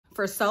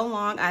For so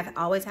long, I've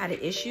always had an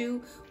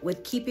issue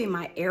with keeping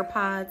my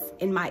AirPods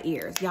in my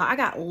ears. Y'all, I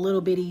got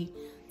little bitty,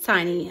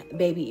 tiny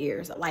baby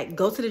ears. Like,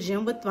 go to the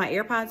gym with my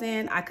AirPods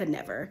in, I could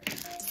never.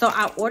 So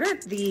I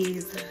ordered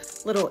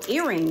these little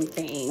earring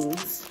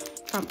things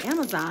from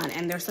Amazon,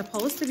 and they're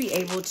supposed to be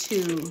able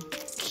to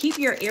keep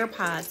your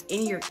AirPods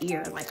in your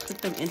ear, like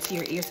clip them into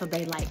your ear so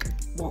they like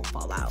won't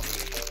fall out.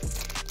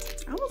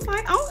 I was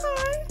like,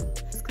 okay.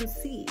 You can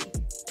see.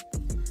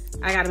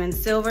 I got them in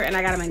silver and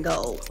I got them in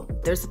gold.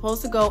 They're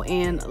supposed to go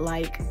in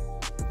like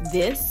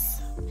this,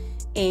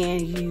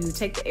 and you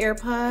take the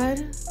AirPod,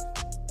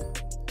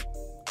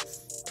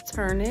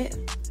 turn it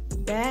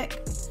back,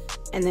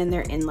 and then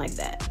they're in like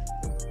that,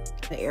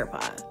 the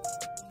AirPod,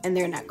 and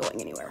they're not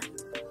going anywhere.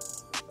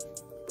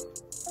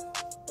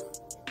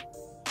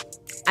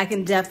 I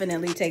can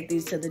definitely take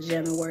these to the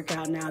gym and work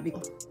out now.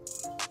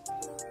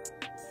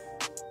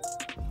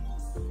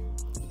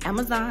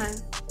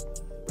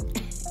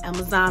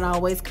 Amazon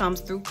always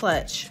comes through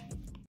clutch.